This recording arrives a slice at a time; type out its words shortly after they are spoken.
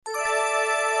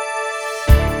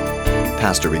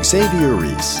Pastor Xavier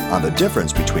Reese on the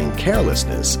difference between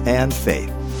carelessness and faith.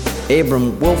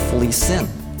 Abram willfully sinned.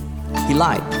 He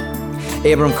lied.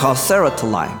 Abram caused Sarah to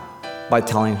lie by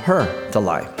telling her to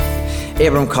lie.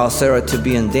 Abram caused Sarah to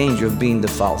be in danger of being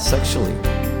defiled sexually.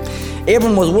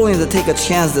 Abram was willing to take a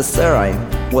chance that Sarai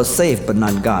was safe, but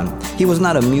not God. He was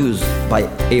not amused by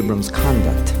Abram's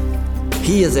conduct.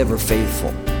 He is ever faithful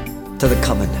to the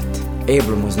covenant.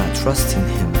 Abram was not trusting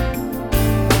him.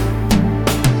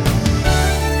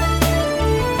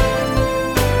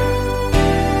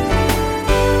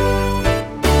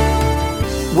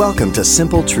 Welcome to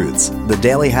Simple Truths, the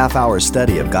daily half-hour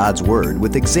study of God's Word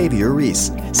with Xavier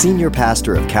Reese, Senior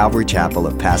Pastor of Calvary Chapel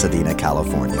of Pasadena,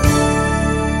 California.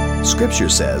 Scripture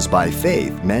says, by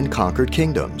faith men conquered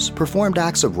kingdoms, performed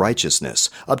acts of righteousness,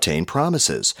 obtained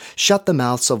promises, shut the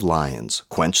mouths of lions,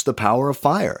 quenched the power of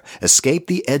fire, escaped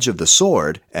the edge of the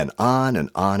sword, and on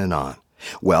and on and on.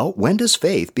 Well, when does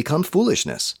faith become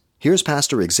foolishness? Here's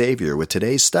Pastor Xavier with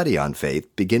today's study on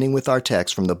faith, beginning with our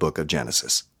text from the book of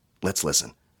Genesis. Let's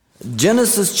listen.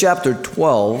 Genesis chapter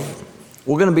 12,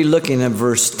 we're going to be looking at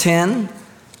verse 10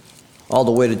 all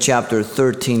the way to chapter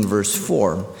 13, verse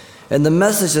 4. And the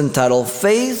message entitled,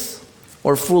 Faith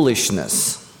or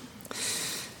Foolishness.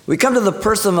 We come to the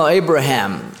person of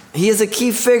Abraham. He is a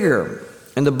key figure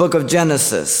in the book of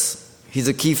Genesis. He's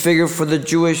a key figure for the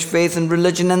Jewish faith and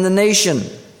religion and the nation,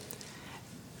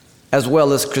 as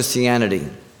well as Christianity.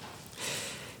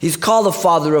 He's called the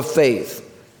father of faith.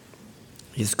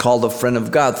 He's called a friend of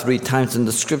God 3 times in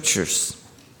the scriptures.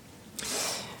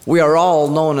 We are all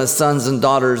known as sons and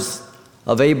daughters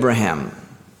of Abraham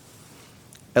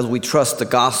as we trust the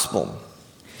gospel.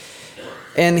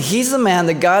 And he's the man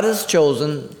that God has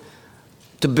chosen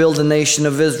to build the nation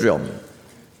of Israel,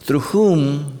 through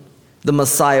whom the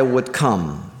Messiah would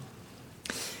come.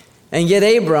 And yet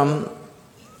Abram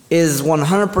is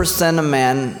 100% a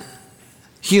man,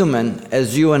 human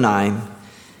as you and I,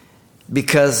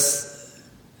 because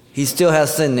he still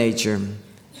has sin nature,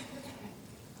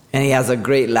 and he has a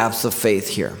great lapse of faith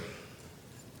here.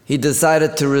 He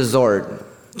decided to resort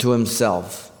to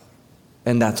himself,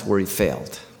 and that's where he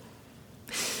failed.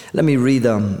 Let me read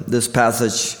this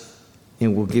passage,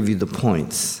 and we'll give you the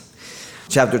points.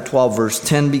 Chapter 12, verse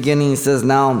 10 beginning, it says,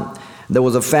 Now there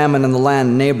was a famine in the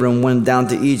land, and Abram went down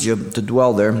to Egypt to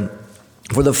dwell there,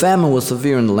 for the famine was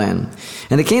severe in the land.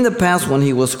 And it came to pass when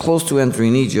he was close to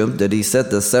entering Egypt that he said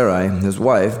to Sarai, his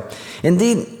wife,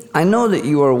 Indeed, I know that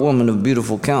you are a woman of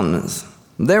beautiful countenance.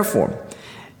 Therefore,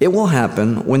 it will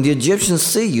happen when the Egyptians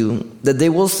see you that they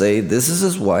will say, This is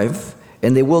his wife,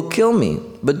 and they will kill me,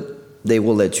 but they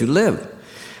will let you live.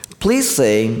 Please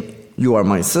say, You are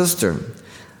my sister,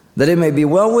 that it may be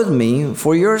well with me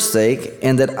for your sake,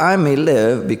 and that I may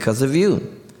live because of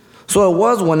you. So it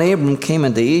was when Abram came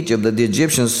into Egypt that the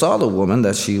Egyptians saw the woman,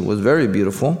 that she was very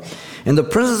beautiful. And the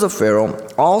princes of Pharaoh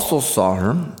also saw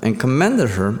her and commended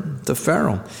her to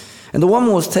Pharaoh. And the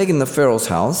woman was taken to Pharaoh's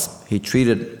house. He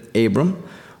treated Abram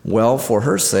well for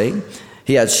her sake.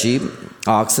 He had sheep,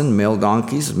 oxen, male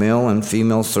donkeys, male and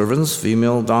female servants,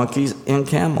 female donkeys, and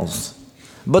camels.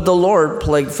 But the Lord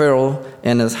plagued Pharaoh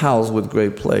and his house with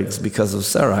great plagues because of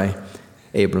Sarai,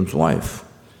 Abram's wife.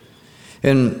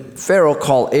 And Pharaoh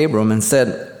called Abram and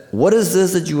said, What is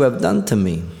this that you have done to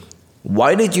me?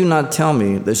 Why did you not tell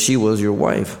me that she was your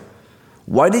wife?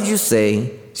 Why did you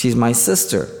say, She's my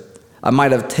sister? I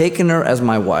might have taken her as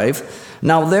my wife.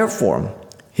 Now therefore,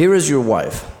 here is your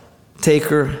wife. Take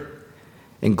her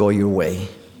and go your way.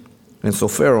 And so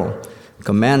Pharaoh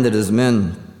commanded his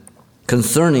men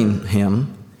concerning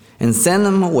him and sent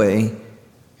him away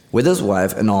with his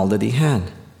wife and all that he had.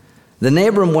 Then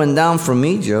Abram went down from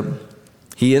Egypt,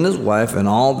 he and his wife and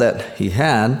all that he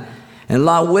had, and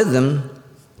Lot with him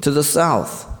to the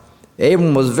south.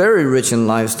 Abram was very rich in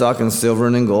livestock and silver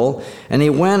and in gold, and he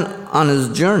went on his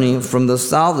journey from the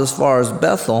south as far as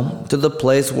Bethel, to the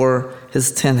place where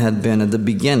his tent had been at the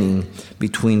beginning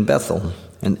between Bethel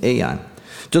and Ai,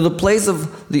 to the place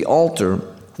of the altar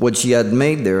which he had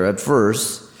made there at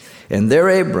first, and there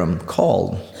Abram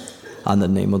called on the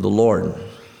name of the Lord.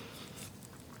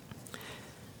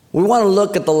 We want to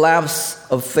look at the lapse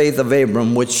of faith of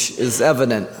Abram, which is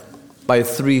evident by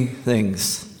 3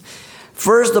 things.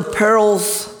 First, the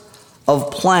perils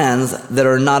of plans that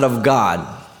are not of God,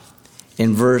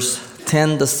 in verse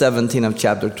 10 to 17 of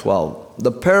chapter 12.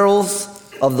 The perils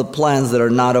of the plans that are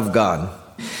not of God.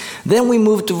 Then we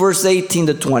move to verse 18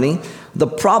 to 20, the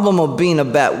problem of being a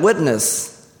bad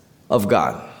witness of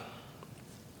God.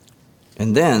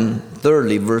 And then,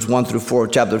 thirdly, verse 1 through 4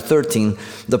 of chapter 13,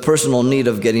 the personal need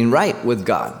of getting right with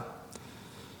God.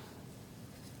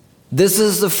 This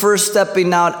is the first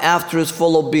stepping out after his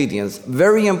full obedience.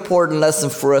 Very important lesson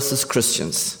for us as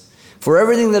Christians. For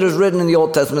everything that is written in the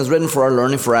Old Testament is written for our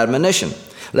learning, for admonition.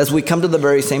 Lest we come to the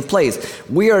very same place.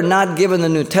 We are not given the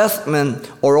New Testament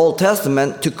or Old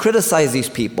Testament to criticize these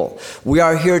people. We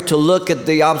are here to look at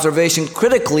the observation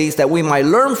critically that we might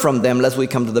learn from them, lest we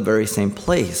come to the very same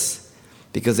place.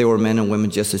 Because they were men and women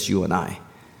just as you and I.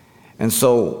 And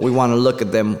so we want to look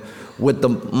at them with the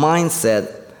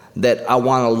mindset that I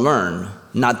want to learn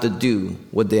not to do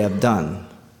what they have done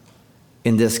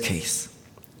in this case,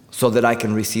 so that I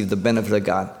can receive the benefit of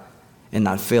God and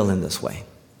not fail in this way.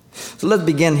 So let's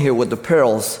begin here with the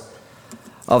perils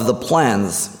of the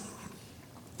plans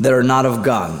that are not of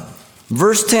God.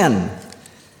 Verse 10,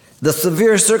 the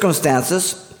severe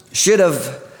circumstances should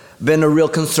have been a real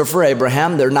concern for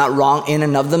Abraham. They're not wrong in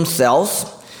and of themselves.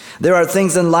 There are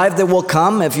things in life that will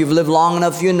come. If you've lived long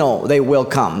enough, you know they will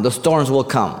come. The storms will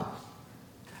come.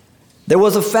 There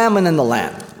was a famine in the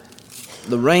land.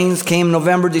 The rains came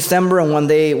November, December, and when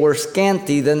they were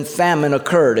scanty, then famine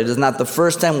occurred. It is not the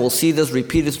first time. We'll see this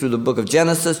repeated through the book of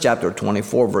Genesis, chapter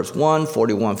 24, verse 1,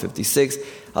 41, 56,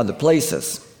 other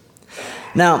places.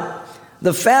 Now,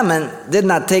 the famine did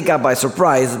not take God by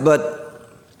surprise, but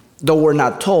though we're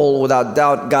not told, without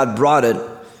doubt, God brought it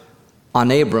on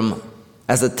Abram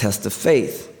as a test of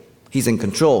faith. He's in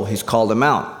control. He's called him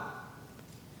out.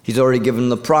 He's already given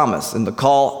the promise and the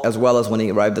call, as well as when he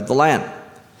arrived at the land.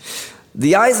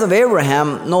 The eyes of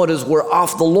Abraham, notice, were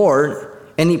off the Lord,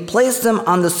 and he placed them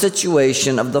on the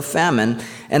situation of the famine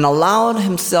and allowed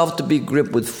himself to be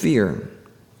gripped with fear.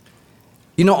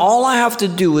 You know, all I have to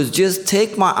do is just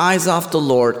take my eyes off the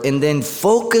Lord and then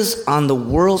focus on the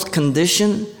world's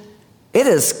condition. It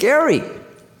is scary.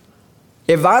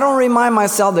 If I don't remind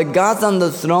myself that God's on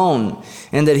the throne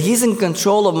and that he's in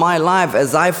control of my life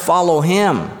as I follow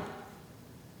him,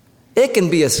 it can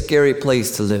be a scary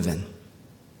place to live in.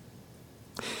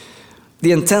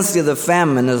 The intensity of the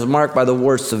famine is marked by the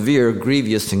word severe,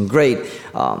 grievous, and great.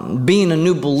 Being a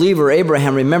new believer,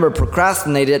 Abraham, remember,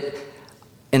 procrastinated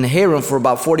in Haran for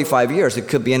about 45 years. It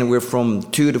could be anywhere from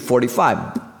 2 to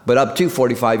 45, but up to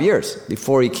 45 years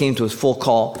before he came to his full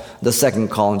call, the second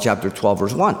call in chapter 12,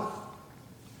 verse 1.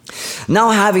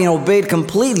 Now, having obeyed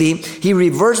completely, he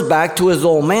reverts back to his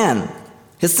old man,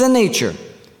 his sin nature.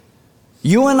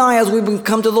 You and I, as we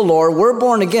come to the Lord, we're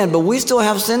born again, but we still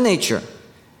have sin nature.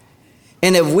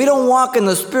 And if we don't walk in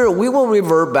the Spirit, we will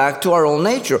revert back to our own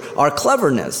nature, our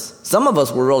cleverness. Some of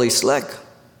us were really slick.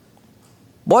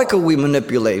 Boy, could we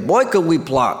manipulate. Boy, could we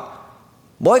plot.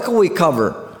 Boy, could we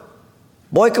cover.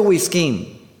 Boy, could we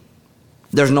scheme.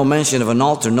 There's no mention of an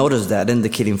altar, notice that,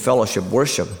 indicating fellowship,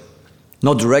 worship.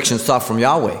 No direction sought from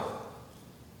Yahweh.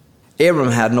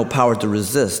 Abram had no power to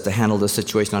resist, to handle the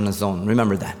situation on his own.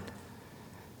 Remember that.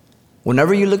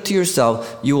 Whenever you look to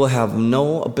yourself, you will have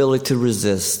no ability to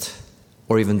resist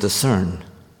or even discern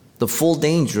the full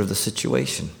danger of the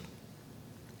situation.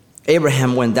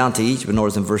 Abraham went down to Egypt, in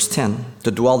order in verse 10,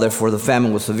 to dwell there, for the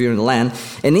famine was severe in the land.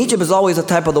 And Egypt is always a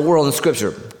type of the world in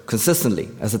Scripture, consistently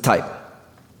as a type.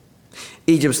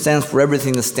 Egypt stands for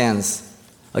everything that stands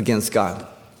against God.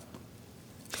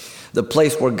 The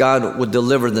place where God would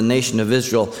deliver the nation of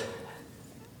Israel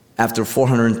after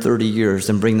 430 years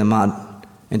and bring them out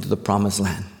into the promised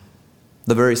land.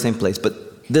 The very same place,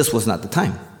 but this was not the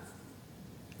time.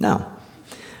 Now,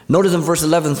 notice in verse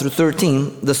 11 through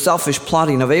 13, the selfish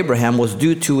plotting of Abraham was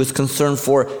due to his concern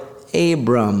for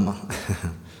Abram,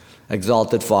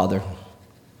 exalted father.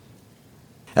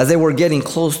 As they were getting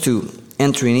close to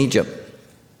entering Egypt,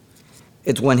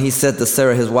 it's when he said to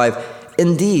Sarah, his wife,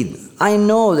 "Indeed, I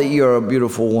know that you're a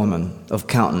beautiful woman of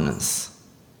countenance."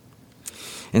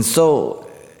 And so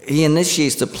he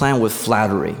initiates the plan with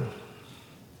flattery.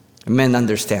 Men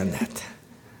understand that.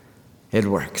 It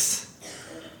works.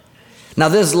 Now,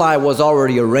 this lie was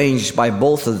already arranged by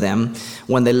both of them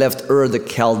when they left Ur the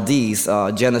Chaldees.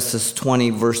 Genesis 20,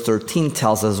 verse 13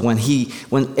 tells us when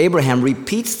Abraham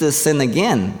repeats this sin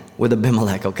again with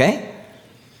Abimelech, okay?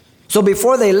 So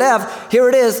before they left, here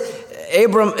it is.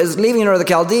 Abram is leaving Ur the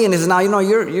Chaldees, and he says, "Now,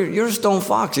 you're a stone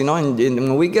fox, and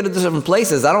when we get to different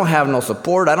places, I don't have no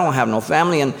support, I don't have no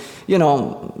family, and, they're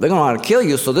going to want to kill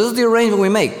you, so this is the arrangement we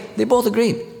make." They both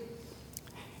agreed.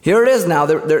 Here it is now,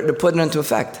 they're putting it into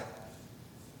effect.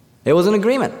 It was an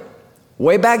agreement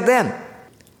way back then.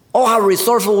 Oh, how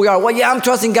resourceful we are. Well, yeah, I'm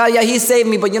trusting God. Yeah, he saved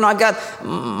me, but, I got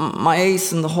my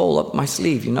ace in the hole up my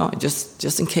sleeve,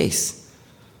 just in case.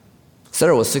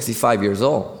 Sarah was 65 years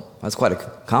old. That's quite a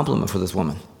compliment for this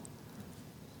woman.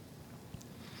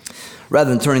 Rather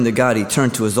than turning to God, he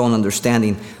turned to his own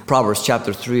understanding. Proverbs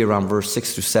chapter 3, around verse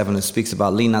 6 through 7, it speaks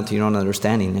about lean not to your own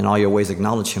understanding. In all your ways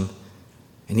acknowledge him,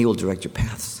 and he will direct your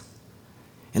paths.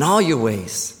 In all your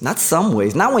ways, not some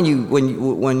ways, not when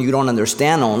you don't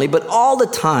understand only, but all the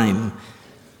time,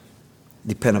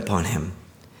 depend upon him.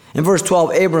 In verse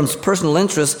 12, Abram's personal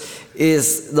interest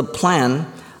is in the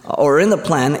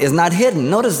plan is not hidden.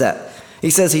 Notice that. He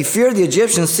says he feared the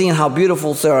Egyptians, seeing how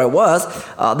beautiful Sarai was,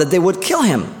 that they would kill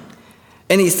him.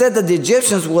 And he said that the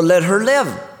Egyptians would let her live,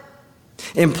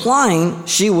 implying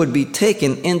she would be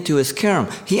taken into his harem.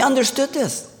 He understood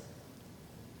this.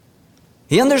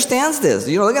 He understands this.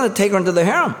 They're going to take her into the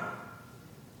harem.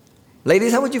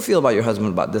 Ladies, how would you feel about your husband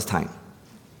about this time?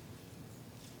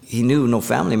 He knew no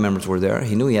family members were there.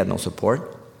 He knew he had no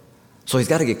support. So he's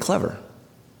got to get clever.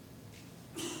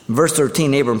 Verse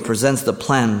 13, Abram presents the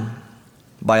plan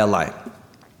by a lie.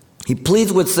 He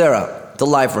pleads with Sarah to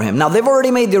lie for him. Now, they've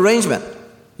already made the arrangement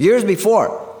years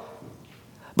before.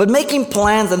 But making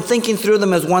plans and thinking through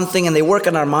them is one thing, and they work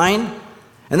in our mind.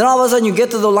 And then all of a sudden you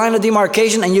get to the line of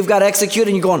demarcation and you've got to execute,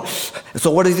 and you're going,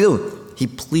 so what does he do? He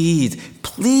pleads,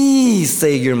 please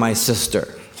say you're my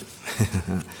sister.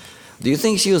 Do you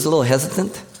think she was a little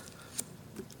hesitant?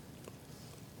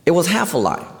 It was half a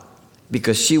lie,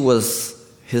 because she was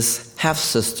his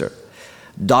half-sister,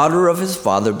 daughter of his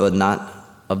father, but not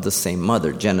of the same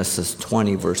mother. Genesis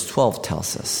 20, verse 12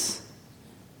 tells us.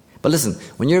 But listen,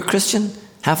 when you're a Christian,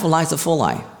 half a lie is a full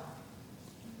lie.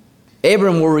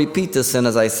 Abram will repeat this sin,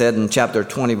 as I said, in chapter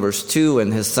 20, verse 2,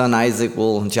 and his son Isaac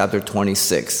will in chapter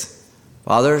 26.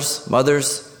 Fathers,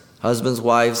 mothers, husbands,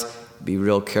 wives, be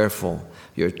real careful.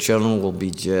 Your children will be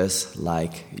just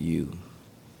like you.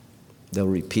 They'll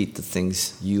repeat the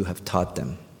things you have taught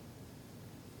them.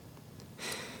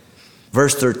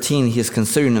 Verse 13, he is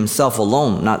considering himself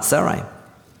alone, not Sarai.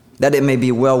 That it may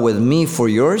be well with me for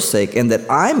your sake, and that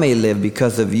I may live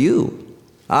because of you.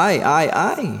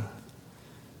 I.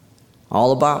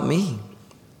 All about me.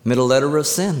 Middle letter of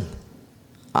sin.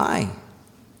 I.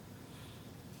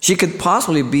 She could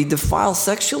possibly be defiled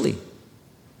sexually.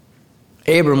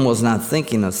 Abram was not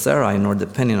thinking of Sarai nor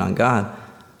depending on God,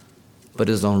 but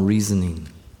his own reasoning,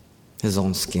 his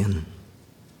own skin.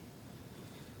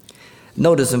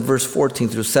 Notice in verse 14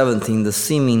 through 17, the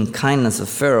seeming kindness of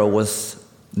Pharaoh was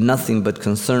nothing but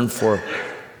concern for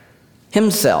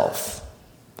himself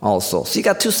also. So you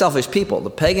got two selfish people, the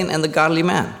pagan and the godly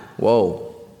man.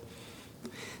 Whoa.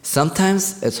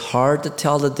 Sometimes it's hard to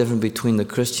tell the difference between the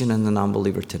Christian and the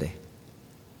non-believer today.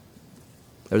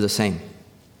 They're the same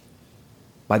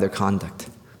by their conduct.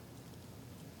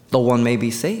 Though one may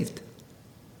be saved.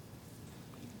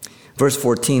 Verse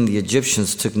 14, the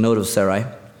Egyptians took note of Sarai,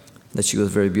 that she was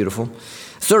very beautiful,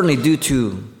 certainly due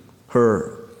to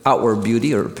her outward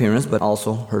beauty or appearance, but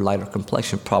also her lighter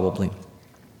complexion probably.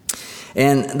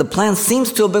 And the plan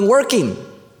seems to have been working.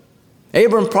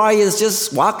 Abram probably is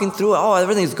just walking through,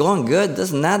 everything's going good,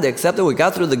 this and that. They accepted, we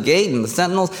got through the gate and the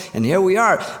sentinels, and here we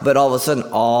are. But all of a sudden,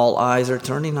 all eyes are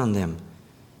turning on them.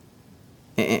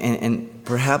 And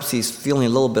perhaps he's feeling a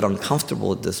little bit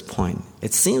uncomfortable at this point.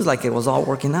 It seems like it was all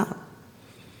working out.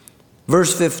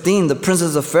 Verse 15, the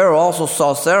princes of Pharaoh also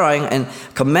saw Sarai and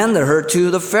commended her to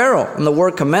the Pharaoh. And the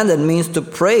word commended means to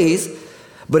praise,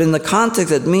 but in the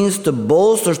context it means to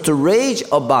boast or to rage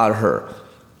about her.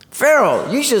 Pharaoh,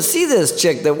 you should see this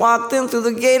chick that walked in through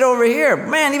the gate over here.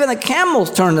 Man, even the camels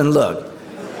turned and looked.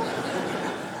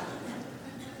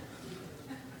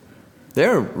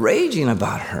 They're raging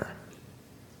about her.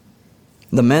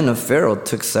 The men of Pharaoh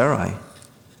took Sarai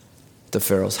to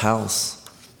Pharaoh's house.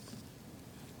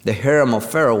 The harem of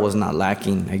Pharaoh was not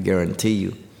lacking, I guarantee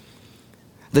you.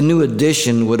 The new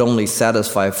addition would only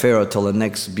satisfy Pharaoh till the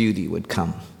next beauty would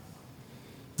come.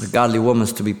 The godly woman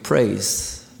is to be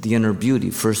praised. The inner beauty,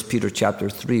 1 Peter chapter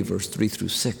 3, verse 3 through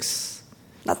 6.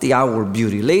 Not the outward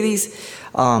beauty. Ladies,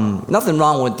 nothing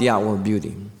wrong with the outward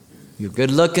beauty. You're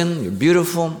good looking, you're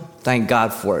beautiful, thank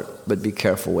God for it, but be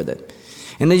careful with it.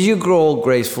 And as you grow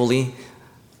gracefully.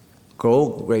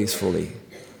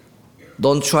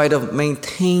 Don't try to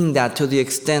maintain that to the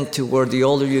extent to where the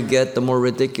older you get, the more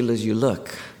ridiculous you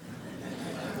look.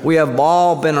 We have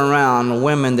all been around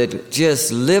women that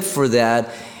just live for that,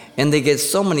 and they get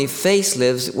so many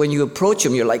facelifts. When you approach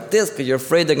them, you're like this because you're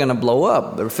afraid they're going to blow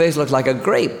up. Their face looks like a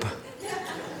grape.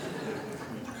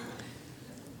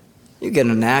 You get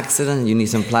in an accident, you need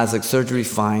some plastic surgery,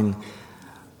 fine.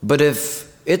 But if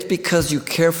it's because you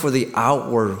care for the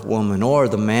outward woman or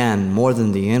the man more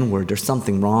than the inward, there's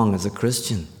something wrong as a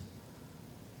Christian.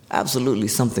 Absolutely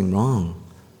something wrong.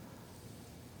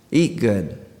 Eat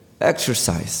good.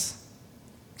 Exercise.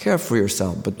 Care for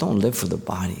yourself, but don't live for the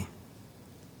body.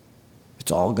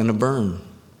 It's all going to burn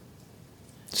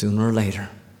sooner or later.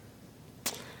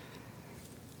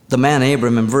 The man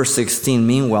Abram in verse 16,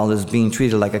 meanwhile, is being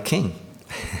treated like a king.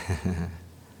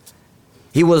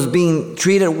 He was being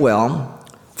treated well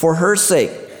for her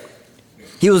sake.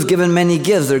 He was given many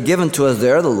gifts. They're given to us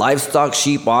there: the livestock,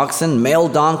 sheep, oxen, male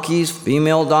donkeys,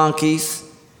 female donkeys,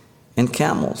 and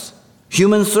camels.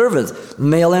 Human servants,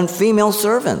 male and female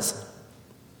servants.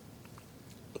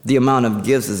 The amount of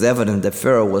gifts is evident that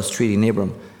Pharaoh was treating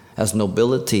Abram as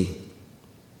nobility.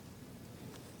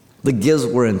 The gifts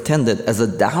were intended as a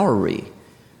dowry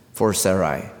for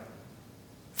Sarai.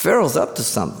 Pharaoh's up to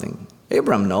something.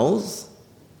 Abram knows.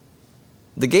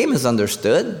 The game is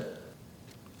understood.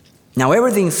 Now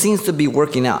everything seems to be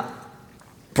working out,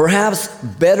 perhaps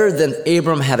better than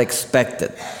Abram had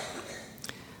expected.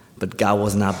 But God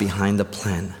was not behind the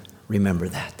plan. Remember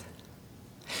that.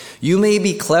 You may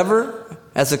be clever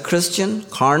as a Christian,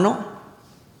 carnal,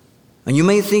 and you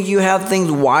may think you have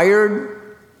things wired.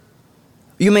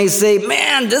 You may say,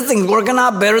 man, this thing's working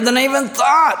out better than I even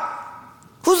thought.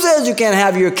 Who says you can't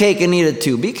have your cake and eat it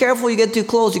too? Be careful, you get too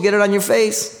close, you get it on your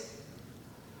face.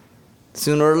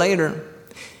 Sooner or later,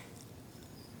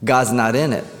 God's not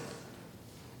in it.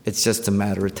 It's just a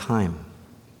matter of time.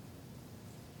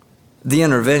 The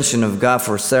intervention of God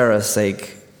for Sarah's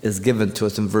sake is given to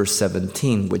us in verse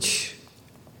 17, which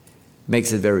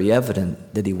makes it very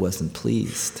evident that he wasn't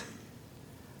pleased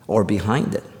or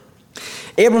behind it.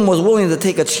 Abram was willing to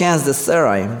take a chance that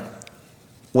Sarai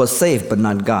was safe, but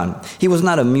not God. He was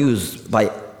not amused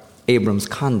by Abram's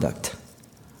conduct.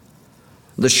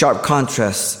 The sharp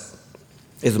contrast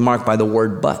is marked by the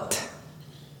word "but."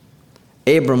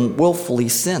 Abram willfully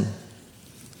sinned.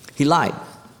 He lied.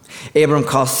 Abram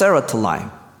caused Sarah to lie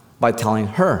by telling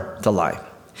her to lie.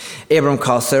 Abram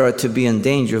caused Sarah to be in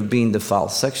danger of being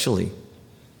defiled sexually.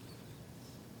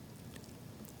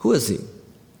 Who is he?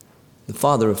 The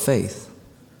father of faith,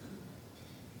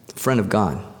 friend of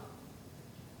God.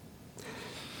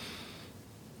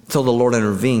 So the Lord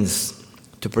intervenes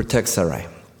to protect Sarai.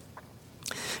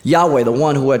 Yahweh, the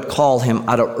one who had called him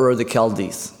out of Ur the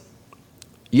Chaldees.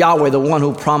 Yahweh, the one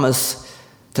who promised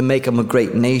to make him a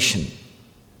great nation.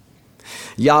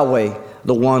 Yahweh,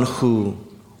 the one who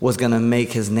was going to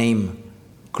make his name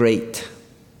great.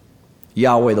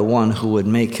 Yahweh, the one who would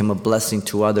make him a blessing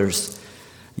to others.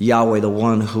 Yahweh, the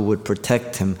one who would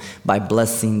protect him by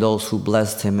blessing those who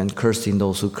blessed him and cursing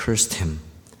those who cursed him.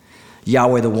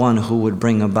 Yahweh, the one who would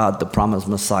bring about the promised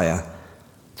Messiah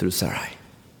through Sarai.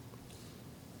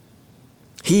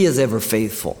 He is ever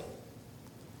faithful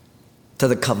to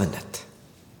the covenant.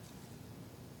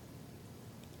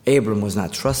 Abram was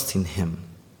not trusting him.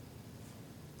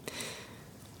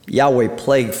 Yahweh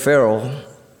plagued Pharaoh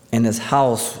and his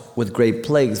house with great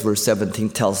plagues, verse 17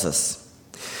 tells us.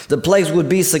 The plagues would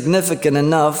be significant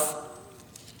enough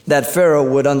that Pharaoh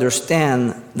would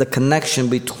understand the connection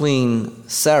between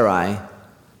Sarai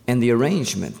and the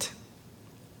arrangement.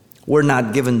 We're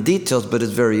not given details, but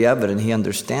it's very evident he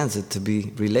understands it to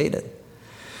be related.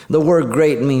 The word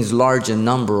great means large in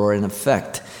number or in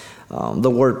effect. The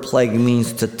word plague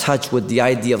means to touch with the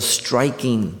idea of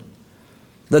striking.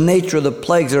 The nature of the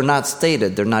plagues are not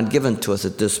stated. They're not given to us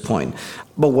at this point.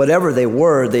 But whatever they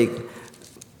were, they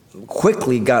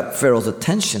quickly got Pharaoh's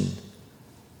attention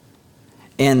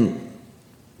and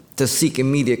to seek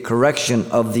immediate correction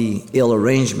of the ill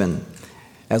arrangement,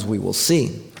 as we will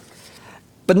see.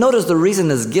 But notice the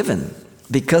reason is given: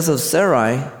 because of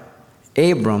Sarai,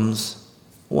 Abram's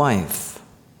wife.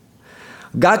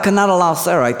 God cannot allow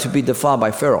Sarai to be defiled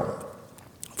by Pharaoh,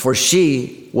 for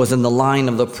she was in the line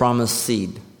of the promised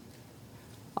seed.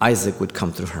 Isaac would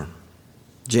come through her,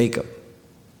 Jacob,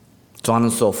 so on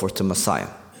and so forth to Messiah.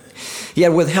 He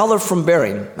had withheld her from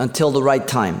bearing until the right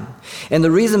time. And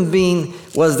the reason being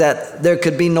was that there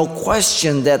could be no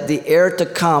question that the heir to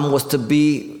come was to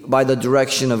be by the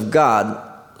direction of God,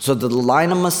 so that the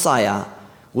line of Messiah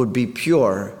would be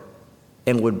pure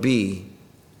and would be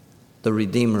the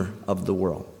Redeemer of the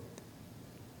world.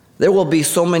 There will be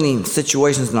so many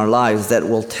situations in our lives that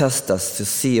will test us to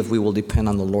see if we will depend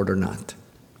on the Lord or not.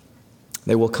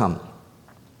 They will come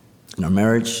in our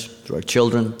marriage, through our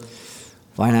children,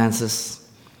 finances,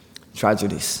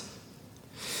 tragedies.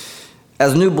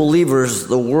 As new believers,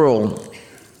 the world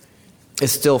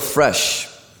is still fresh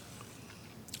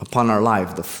upon our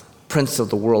life. The prince of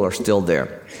the world are still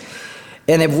there.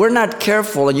 And if we're not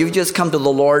careful and you've just come to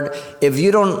the Lord, if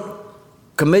you don't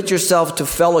commit yourself to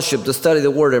fellowship, to study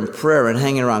the Word and prayer and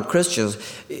hanging around Christians,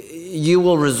 you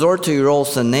will resort to your old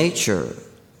sin nature.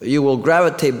 You will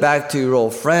gravitate back to your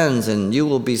old friends and you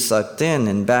will be sucked in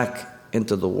and back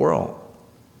into the world.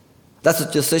 That's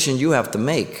a decision you have to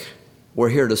make. We're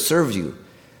here to serve you,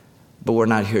 but we're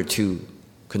not here to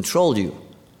control you.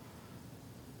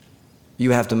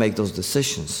 You have to make those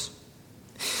decisions.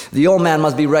 The old man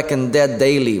must be reckoned dead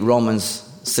daily. Romans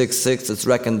 6:6, it's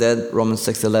reckoned dead. Romans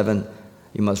 6:11,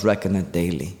 you must reckon it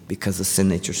daily because the sin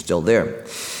nature is still there.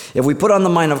 If we put on the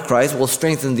mind of Christ, we'll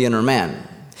strengthen the inner man.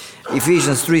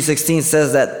 Ephesians 3:16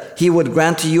 says that he would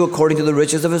grant to you according to the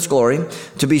riches of his glory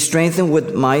to be strengthened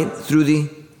with might through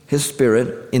his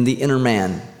Spirit in the inner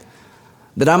man.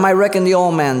 That I might reckon the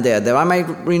old man dead, that I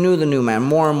might renew the new man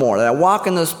more and more, that I walk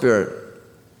in the Spirit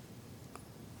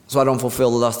so I don't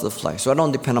fulfill the lust of the flesh, so I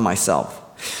don't depend on myself.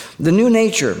 The new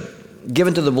nature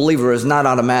given to the believer is not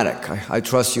automatic. I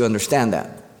trust you understand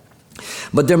that.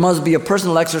 But there must be a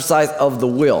personal exercise of the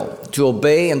will to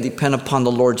obey and depend upon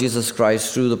the Lord Jesus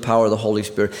Christ through the power of the Holy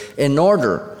Spirit in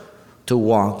order to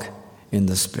walk in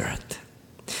the Spirit.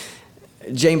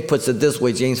 James puts it this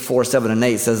way, James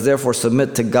 4:7-8 says, therefore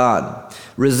submit to God.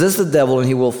 Resist the devil and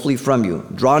he will flee from you.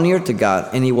 Draw near to God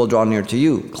and he will draw near to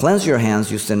you. Cleanse your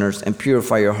hands, you sinners, and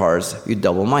purify your hearts, you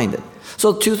double-minded.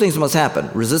 So two things must happen.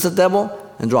 Resist the devil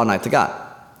and draw nigh to God.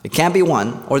 It can't be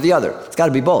one or the other. It's got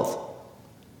to be both.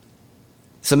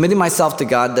 Submitting myself to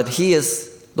God that he is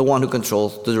the one who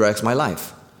controls, who directs my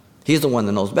life. He's the one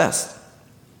that knows best.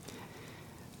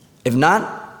 If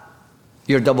not,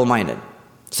 you're double-minded.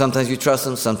 Sometimes you trust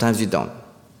him, sometimes you don't.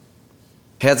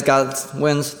 Heads God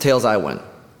wins, tails I win.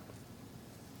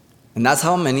 And that's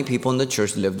how many people in the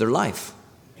church live their life.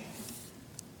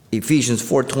 Ephesians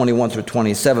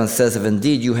 4:21-27 says, if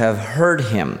indeed you have heard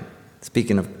him,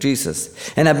 speaking of Jesus,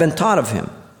 and have been taught of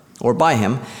him, or by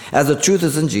him, as the truth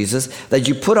is in Jesus, that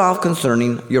you put off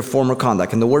concerning your former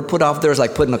conduct. And the word put off there is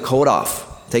like putting a coat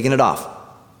off, taking it off.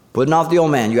 Putting off the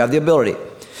old man, you have the ability.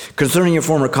 Concerning your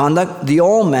former conduct, the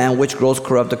old man which grows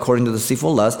corrupt according to the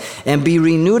deceitful lust, and be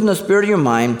renewed in the spirit of your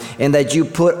mind, and that you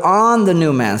put on the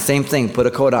new man, same thing, put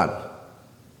a coat on,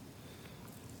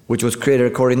 which was created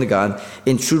according to God,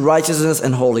 in true righteousness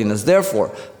and holiness.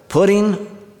 Therefore, putting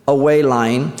away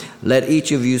lying, let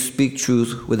each of you speak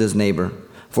truth with his neighbor.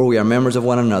 For we are members of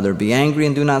one another. Be angry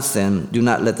and do not sin. Do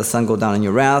not let the sun go down in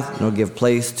your wrath, nor give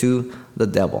place to the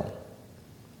devil.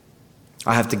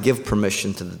 I have to give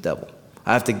permission to the devil.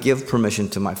 I have to give permission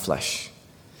to my flesh.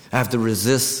 I have to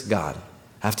resist God.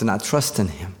 I have to not trust in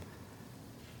him.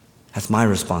 That's my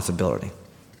responsibility.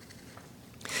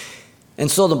 And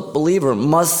so the believer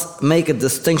must make a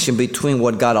distinction between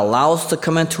what God allows to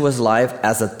come into his life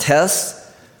as a test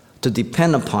to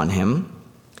depend upon him,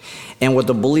 and what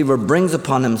the believer brings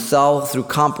upon himself through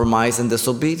compromise and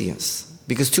disobedience.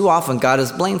 Because too often God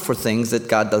is blamed for things that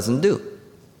God doesn't do.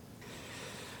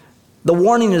 The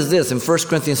warning is this in 1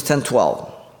 Corinthians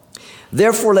 10:12.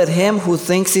 Therefore let him who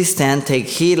thinks he stand take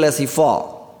heed lest he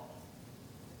fall.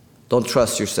 Don't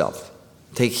trust yourself.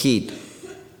 Take heed.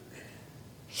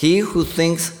 He who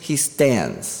thinks he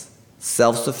stands,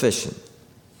 self-sufficient.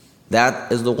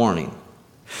 That is the warning.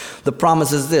 The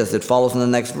promise is this. It follows in the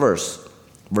next verse.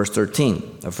 Verse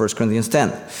 13 of 1 Corinthians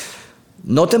 10.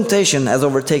 No temptation has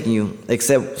overtaken you,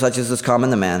 except such as is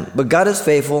common to man. But God is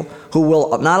faithful, who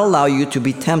will not allow you to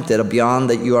be tempted beyond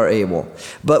that you are able.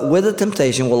 But with the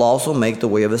temptation will also make the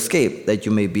way of escape, that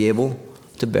you may be able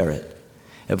to bear it.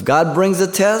 If God brings a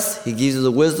test, he gives you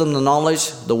the wisdom, the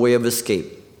knowledge, the way of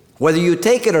escape. Whether you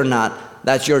take it or not,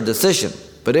 that's your decision.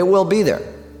 But it will be there.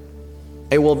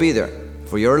 It will be there.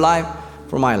 For your life,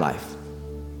 for my life.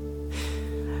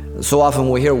 So often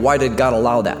we hear, why did God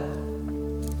allow that?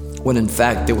 When in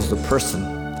fact it was the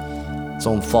person's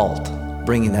own fault,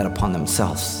 bringing that upon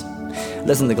themselves.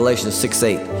 Listen to Galatians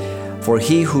 6:8. For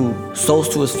he who sows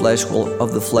to his flesh will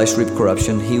of the flesh reap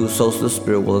corruption. He who sows to the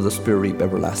Spirit will of the Spirit reap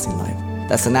everlasting life.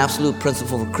 That's an absolute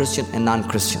principle for Christian and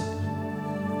non-Christian.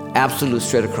 Absolute,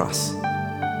 straight across.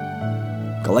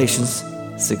 Galatians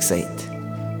 6:8.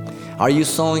 Are you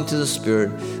sowing to the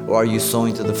Spirit or are you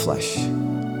sowing to the flesh?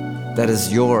 That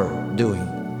is your doing.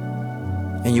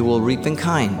 And you will reap in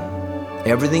kind.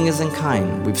 Everything is in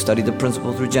kind. We've studied the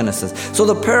principle through Genesis. So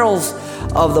the perils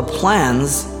of the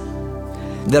plans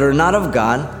that are not of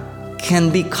God can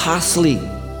be costly.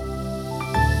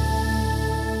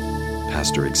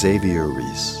 Pastor Xavier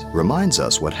Reese reminds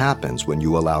us what happens when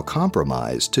you allow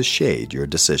compromise to shade your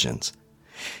decisions.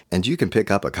 And you can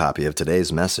pick up a copy of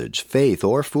today's message, Faith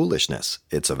or Foolishness.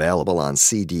 It's available on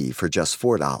CD for just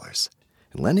 $4.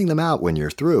 And lending them out when you're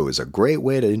through is a great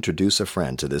way to introduce a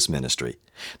friend to this ministry.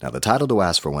 Now, the title to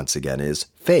ask for once again is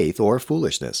Faith or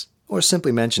Foolishness, or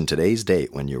simply mention today's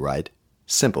date when you write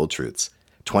Simple Truths,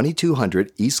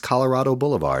 2200 East Colorado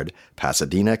Boulevard,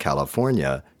 Pasadena,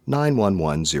 California,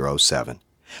 91107.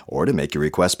 Or to make your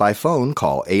request by phone,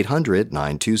 call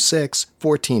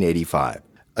 800-926-1485.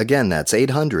 Again, that's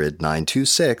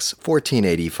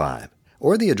 800-926-1485.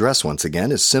 Or the address once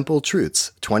again is Simple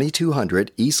Truths,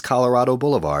 2200 East Colorado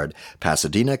Boulevard,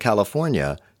 Pasadena,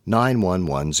 California,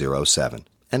 91107.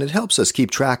 And it helps us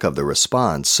keep track of the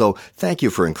response, so thank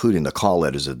you for including the call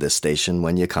letters of this station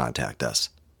when you contact us.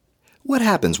 What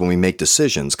happens when we make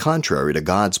decisions contrary to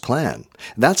God's plan?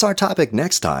 That's our topic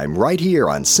next time, right here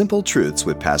on Simple Truths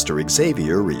with Pastor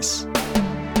Xavier Reese.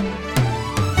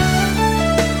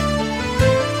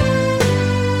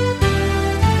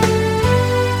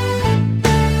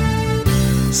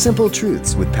 Simple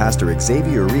Truths with Pastor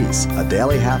Xavier Reese, a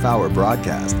daily half-hour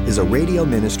broadcast, is a radio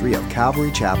ministry of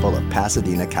Calvary Chapel of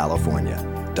Pasadena, California.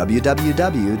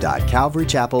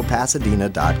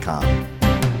 www.calvarychapelpasadena.com.